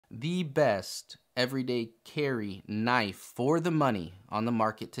The best everyday carry knife for the money on the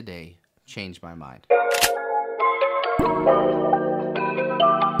market today changed my mind.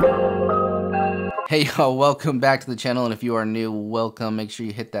 Hey y'all, welcome back to the channel, and if you are new, welcome. Make sure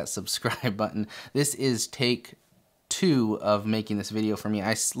you hit that subscribe button. This is take 2 of making this video for me.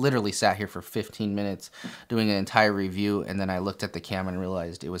 I literally sat here for 15 minutes doing an entire review, and then I looked at the camera and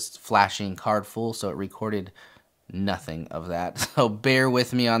realized it was flashing card full, so it recorded nothing of that. So bear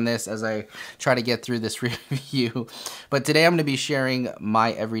with me on this as I try to get through this review. But today I'm going to be sharing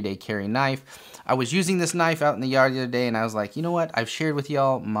my everyday carry knife. I was using this knife out in the yard the other day, and I was like, you know what? I've shared with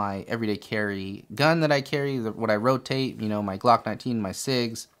y'all my everyday carry gun that I carry, what I rotate, you know, my Glock 19, my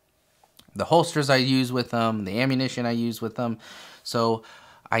SIGs, the holsters I use with them, the ammunition I use with them. So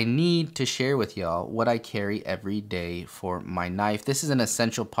I need to share with y'all what I carry every day for my knife. This is an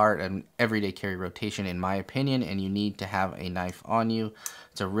essential part of an everyday carry rotation, in my opinion, and you need to have a knife on you.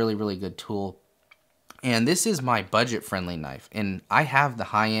 It's a really, really good tool. And this is my budget-friendly knife. And I have the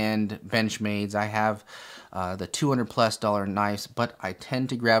high-end Benchmades. I have the $200+ knives, but I tend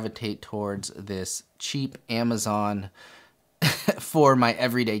to gravitate towards this cheap Amazon for my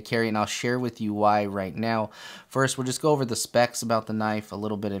everyday carry, and I'll share with you why right now. First, we'll just go over the specs about the knife, a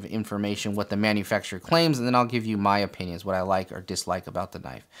little bit of information, what the manufacturer claims, and then I'll give you my opinions, what I like or dislike about the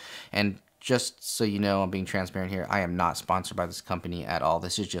knife. And just so you know, I'm being transparent here, I am not sponsored by this company at all.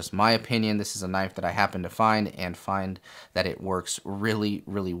 This is just my opinion. This is a knife that I happen to find that it works really,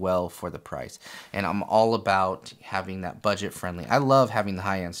 really well for the price. And I'm all about having that budget friendly. I love having the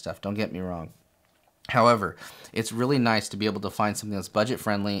high-end stuff, don't get me wrong. However, it's really nice to be able to find something that's budget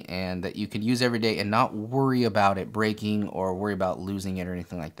friendly and that you can use every day and not worry about it breaking or worry about losing it or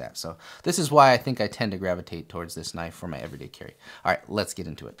anything like that. So this is why I think I tend to gravitate towards this knife for my everyday carry. All right, let's get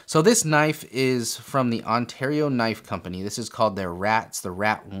into it. So this knife is from the Ontario Knife Company. This is called their RATs, the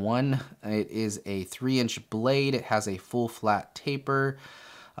RAT 1. It is a 3-inch blade. It has a full flat taper.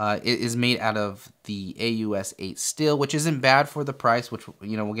 It is made out of the AUS 8 steel, which isn't bad for the price, which,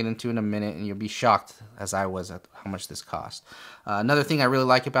 you know, we'll get into in a minute, and you'll be shocked, as I was, at how much this cost. Another thing I really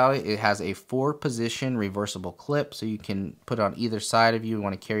like about it, it has a 4-position reversible clip, so you can put it on either side of you. You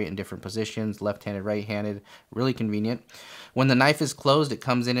want to carry it in different positions, left-handed, right-handed, really convenient. When the knife is closed, it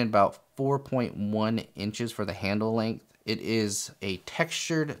comes in at about 4.1 inches for the handle length. It is a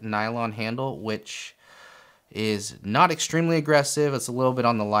textured nylon handle, which is not extremely aggressive. It's a little bit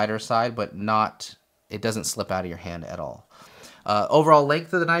on the lighter side, but it doesn't slip out of your hand at all. Overall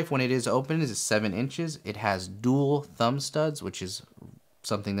length of the knife when it is open is 7 inches. It has dual thumb studs, which is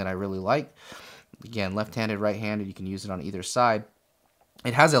something that I really like. Again, left-handed, right-handed, you can use it on either side.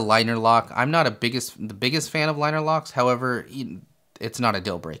 It has a liner lock. I'm not the biggest fan of liner locks. However, it's not a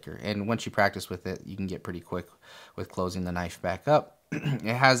deal breaker. And once you practice with it, you can get pretty quick with closing the knife back up.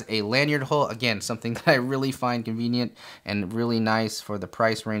 It has a lanyard hole, again, something that I really find convenient and really nice for the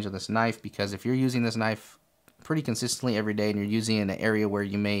price range of this knife, because if you're using this knife pretty consistently every day and you're using it in an area where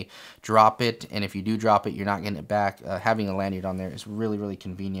you may drop it, and if you do drop it, you're not getting it back, having a lanyard on there is really, really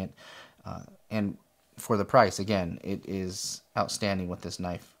convenient. And for the price, again, it is outstanding what this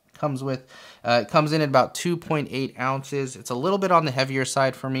knife comes with. It comes in at about 2.8 ounces. It's a little bit on the heavier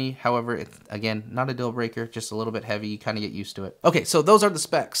side for me. However, it's, again, not a deal breaker, just a little bit heavy. You kind of get used to it. Okay, so those are the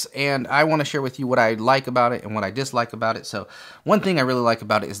specs, and I want to share with you what I like about it and what I dislike about it. So one thing I really like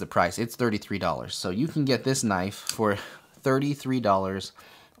about it is the price. It's $33. So you can get this knife for $33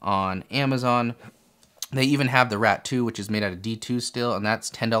 on Amazon. They even have the RAT 2, which is made out of D2 steel, and that's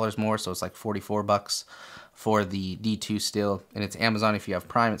 $10 more, so it's like 44 bucks for the D2 steel, and it's Amazon. If you have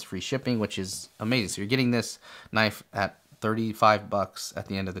Prime, it's free shipping, which is amazing. So you're getting this knife at 35 bucks at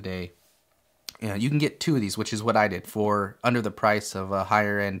the end of the day. You know, you can get 2 of these, which is what I did, for under the price of a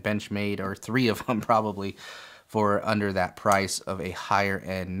higher-end Benchmade, or 3 of them probably for under that price of a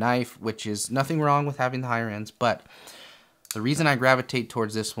higher-end knife, which is nothing wrong with having the higher ends. But the reason I gravitate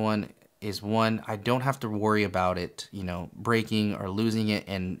towards this one is, one, I don't have to worry about it, you know, breaking or losing it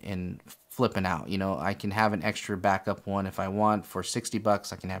and flipping out. You know, I can have an extra backup one if I want. For 60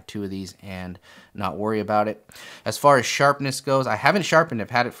 bucks, I can have 2 of these and not worry about it. As far as sharpness goes, I haven't sharpened it. I've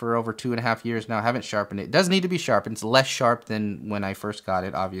had it for over 2.5 years now. I haven't sharpened it. It does need to be sharpened. It's less sharp than when I first got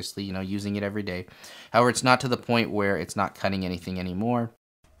it, obviously, you know, using it every day. However, it's not to the point where it's not cutting anything anymore.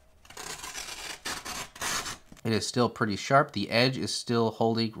 It is still pretty sharp. The edge is still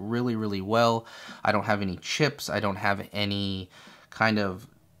holding really, really well. I don't have any chips. I don't have any kind of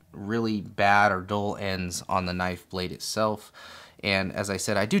really bad or dull ends on the knife blade itself. And as I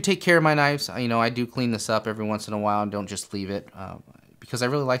said, I do take care of my knives. You know, I do clean this up every once in a while and don't just leave it, because I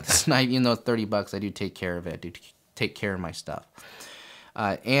really like this knife. Even though it's 30 bucks, I do take care of it. I do take care of my stuff.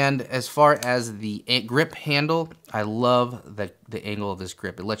 And as far as the grip handle, I love the angle of this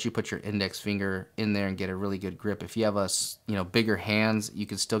grip. It lets you put your index finger in there and get a really good grip. If you have bigger hands, you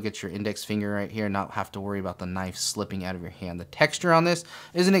can still get your index finger right here and not have to worry about the knife slipping out of your hand. The texture on this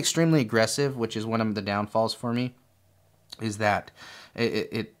isn't extremely aggressive, which is one of the downfalls for me, is that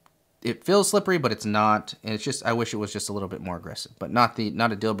it feels slippery, but it's not. And it's just, I wish it was just a little bit more aggressive, but not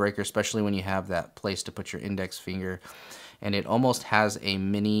a deal breaker, especially when you have that place to put your index finger. And it almost has a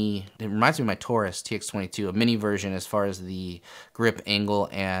mini, it reminds me of my Taurus TX22, a mini version as far as the grip angle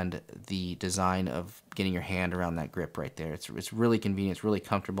and the design of getting your hand around that grip right there. It's really convenient, it's really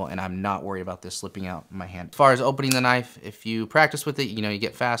comfortable, and I'm not worried about this slipping out in my hand. As far as opening the knife, if you practice with it, you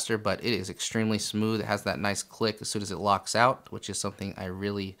get faster, but it is extremely smooth. It has that nice click as soon as it locks out, which is something I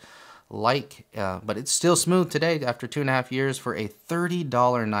really like, but it's still smooth today after 2.5 years for a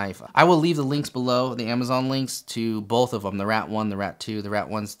 $30 knife. I will leave the links below, the Amazon links to both of them, the Rat 1, the Rat 2. The Rat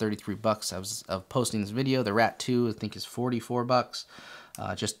 1's 33 bucks of posting this video. The Rat 2 I think is 44 bucks,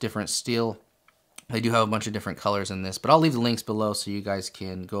 just different steel. They do have a bunch of different colors in this, but I'll leave the links below so you guys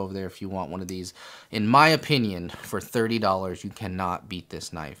can go over there if you want one of these. In my opinion, for $30, you cannot beat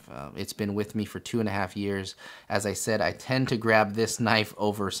this knife. It's been with me for 2.5 years. As I said, I tend to grab this knife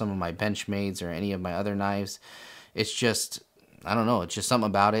over some of my Benchmades or any of my other knives. It's just, I don't know, it's just something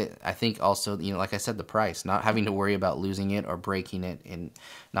about it. I think also, like I said, the price, not having to worry about losing it or breaking it and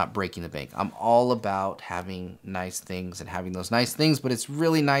not breaking the bank. I'm all about having nice things and having those nice things, but it's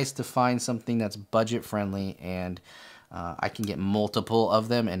really nice to find something that's budget friendly and I can get multiple of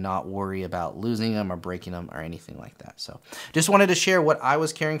them and not worry about losing them or breaking them or anything like that. So just wanted to share what I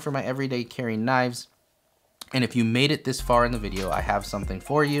was carrying for my everyday carry knives. And if you made it this far in the video, I have something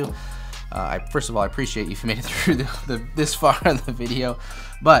for you. First of all, I appreciate you if you made it through this far in the video,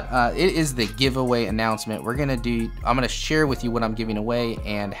 but it is the giveaway announcement. I'm gonna share with you what I'm giving away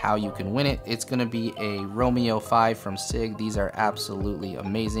and how you can win it. It's gonna be a Romeo 5 from SIG. These are absolutely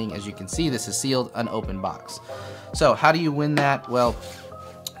amazing. As you can see, this is sealed, unopened box. So how do you win that? Well,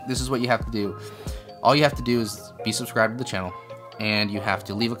 this is what you have to do. All you have to do is be subscribed to the channel, and you have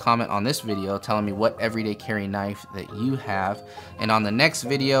to leave a comment on this video telling me what everyday carry knife that you have. And on the next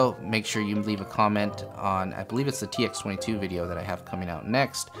video, make sure you leave a comment on, I believe it's the TX22 video that I have coming out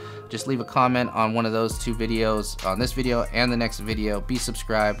next. Just leave a comment on one of those two videos, on this video and the next video. Be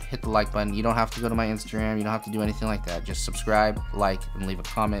subscribed, hit the like button. You don't have to go to my Instagram, you don't have to do anything like that. Just subscribe, like, and leave a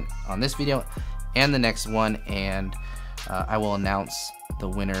comment on this video and the next one, and I will announce the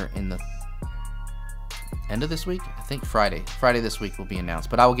winner in the end of this week. I think Friday this week will be announced,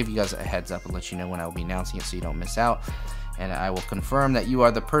 but I will give you guys a heads up and let you know when I will be announcing it so you don't miss out. And I will confirm that you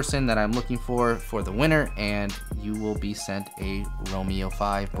are the person that I'm looking for the winner, and you will be sent a Romeo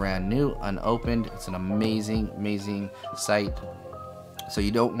 5 brand new, unopened. It's an amazing sight, so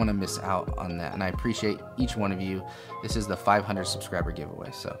you don't want to miss out on that. And I appreciate each one of you. This is the 500 subscriber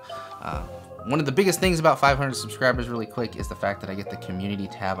giveaway. So one of the biggest things about 500 subscribers, really quick, is the fact that I get the community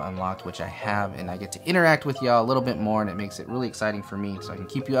tab unlocked, which I have, and I get to interact with y'all a little bit more, and it makes it really exciting for me, so I can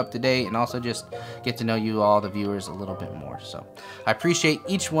keep you up to date and also just get to know you all, the viewers, a little bit more. So I appreciate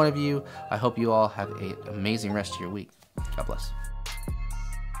each one of you. I hope you all have an amazing rest of your week. God bless.